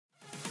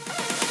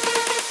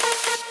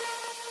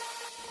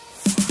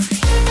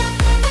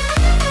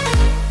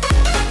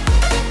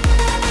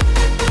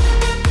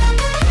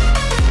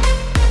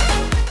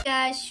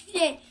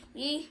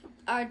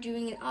are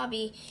doing an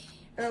obby,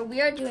 or we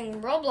are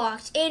doing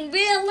Roblox in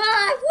real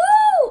life.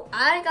 Woo!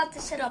 I got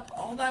this set up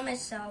all by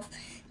myself.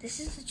 This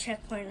is the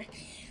checkpoint.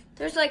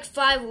 There's like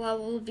 5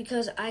 levels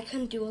because I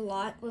couldn't do a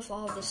lot with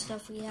all the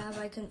stuff we have.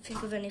 I couldn't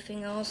think of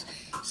anything else.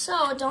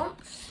 So don't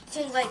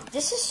think like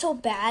this is so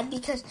bad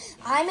because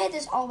I made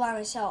this all by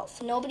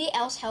myself. Nobody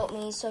else helped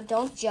me, so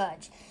don't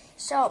judge.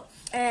 So,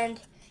 and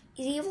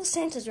the evil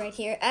Santa's right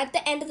here. At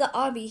the end of the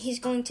obby, he's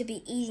going to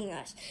be eating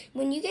us.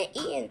 When you get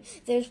eaten,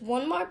 there's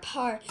one more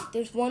part,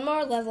 there's one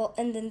more level,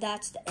 and then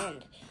that's the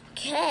end.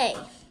 Okay.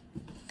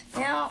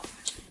 Now,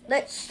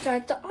 let's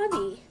start the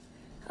obby.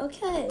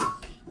 Okay.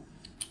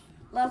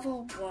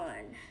 Level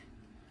 1.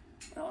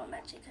 Oh, I'm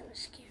actually kind of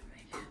scared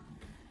right now.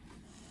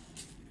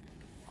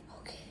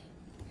 Okay.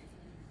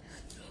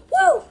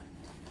 Whoa!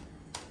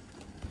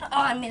 Oh,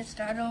 I'm going to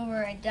start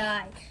over. I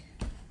died.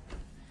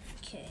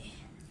 Okay.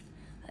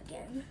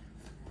 Again.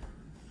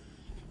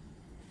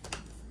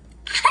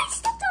 I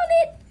stepped on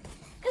it!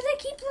 Because I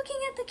keep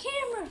looking at the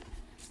camera.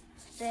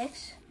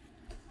 6.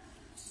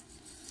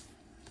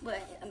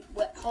 Wait,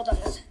 hold on a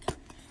second.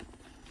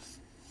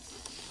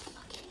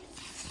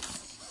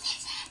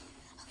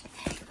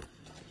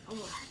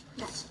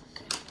 That's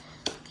good.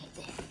 Okay,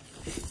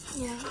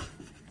 there. Now,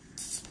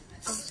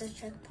 that's the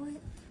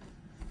checkpoint.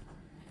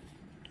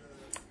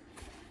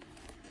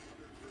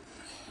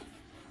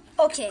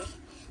 Okay,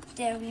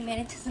 there, we made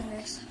it to the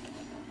next.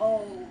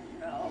 Oh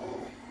no.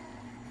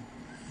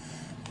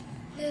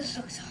 This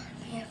looks hard.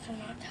 We have to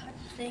not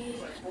touch these.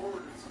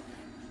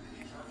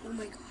 Oh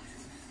my god.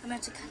 I'm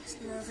actually kind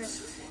of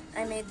nervous.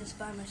 I made this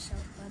by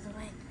myself, by the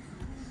way.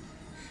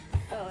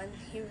 Oh, and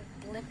here's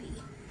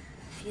Blippi.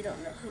 If you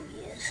don't know who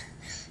he is,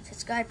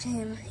 subscribe to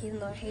him, even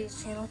though I hate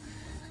his channel.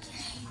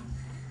 Okay,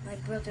 my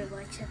brother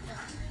likes it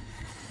though.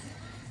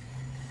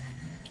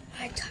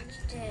 I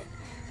touched it.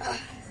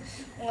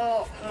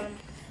 Well,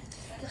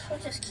 I guess we'll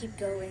just keep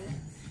going,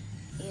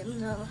 even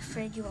though I'm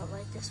afraid you won't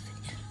like this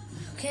video.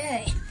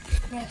 Okay,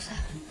 next up.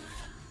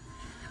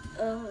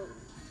 Oh,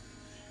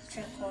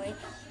 checkpoint.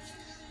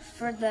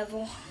 3rd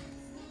level.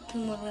 2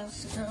 more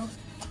levels to go.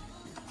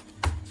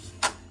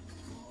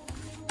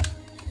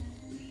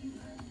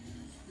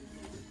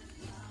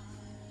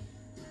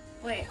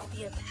 Wait, I'll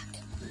be right back.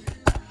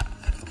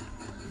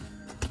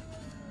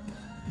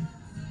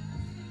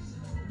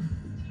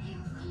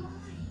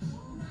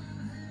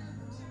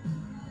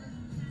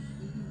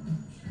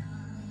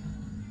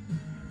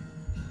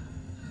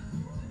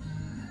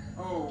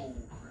 Oh,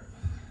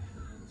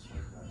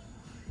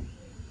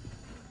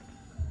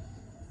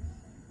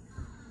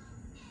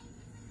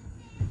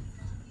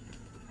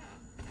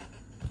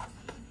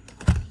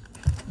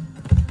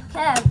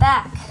 Okay, I'm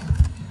back.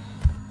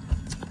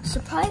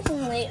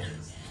 Surprisingly,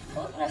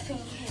 oh, nothing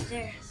is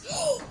there.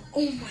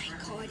 Oh my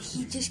god,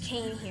 he just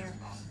came here.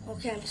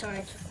 Okay, I'm sorry,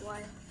 it took a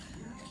while.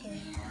 Okay.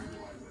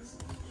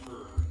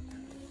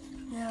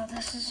 Now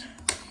this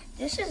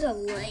is a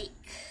lake.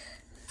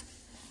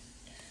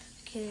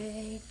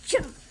 Okay,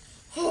 jump.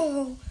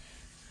 Oh,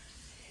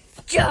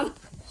 jump.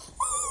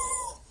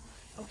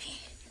 Okay,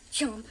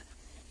 jump,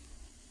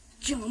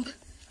 jump,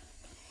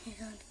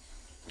 and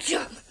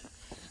jump.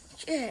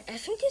 Yeah, I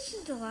think this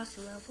is the last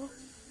level.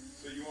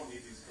 so you won't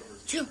need these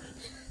covers. Jump.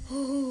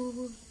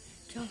 Oh,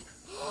 jump.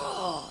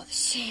 Oh,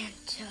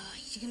 Santa.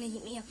 He's gonna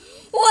eat me up.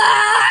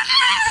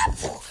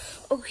 Wow!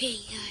 Okay,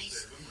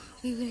 guys.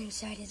 We went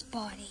inside his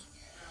body.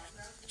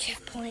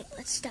 Checkpoint.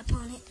 Let's step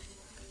on it.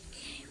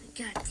 Okay,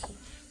 we got it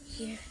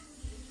here.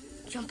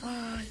 Jump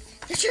on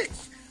the church.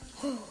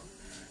 Oh,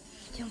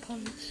 jump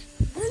on this.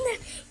 And then,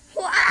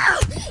 wow!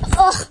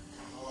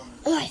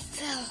 Oh, I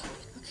fell.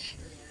 Okay.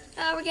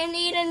 Oh, we're gonna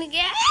eat it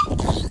again.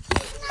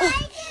 Can I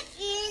get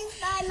in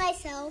by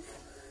myself?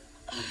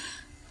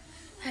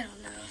 I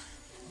don't know.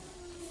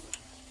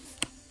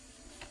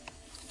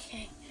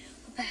 Okay,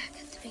 we're back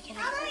at the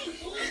beginning. I want to eat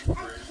a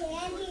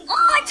candy cane.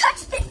 Oh, I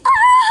touched it! I Ah!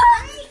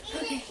 want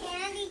to eat a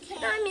candy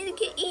cane. Now I'm gonna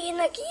get eaten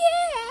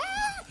again.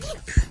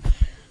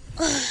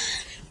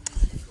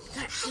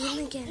 Got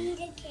eaten again. Eat a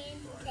candy cane.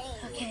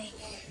 Okay,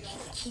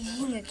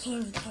 he's eating a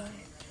candy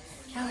cane.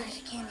 Now there's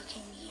a candy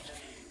cane here.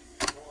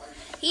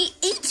 He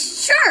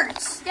eats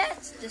shirts!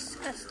 That's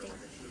disgusting.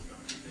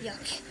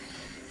 Yuck.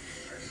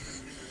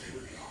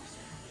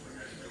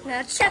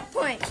 Now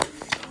checkpoint.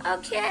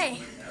 Okay.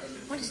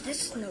 What does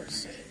this note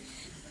say?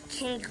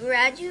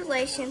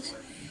 Congratulations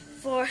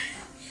for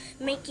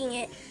making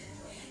it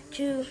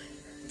to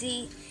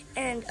the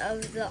end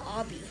of the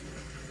obby.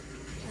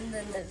 And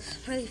then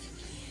there's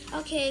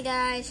okay,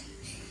 guys.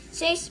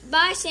 Say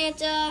bye,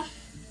 Santa.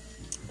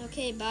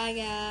 Okay, bye,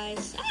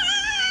 guys. Ah!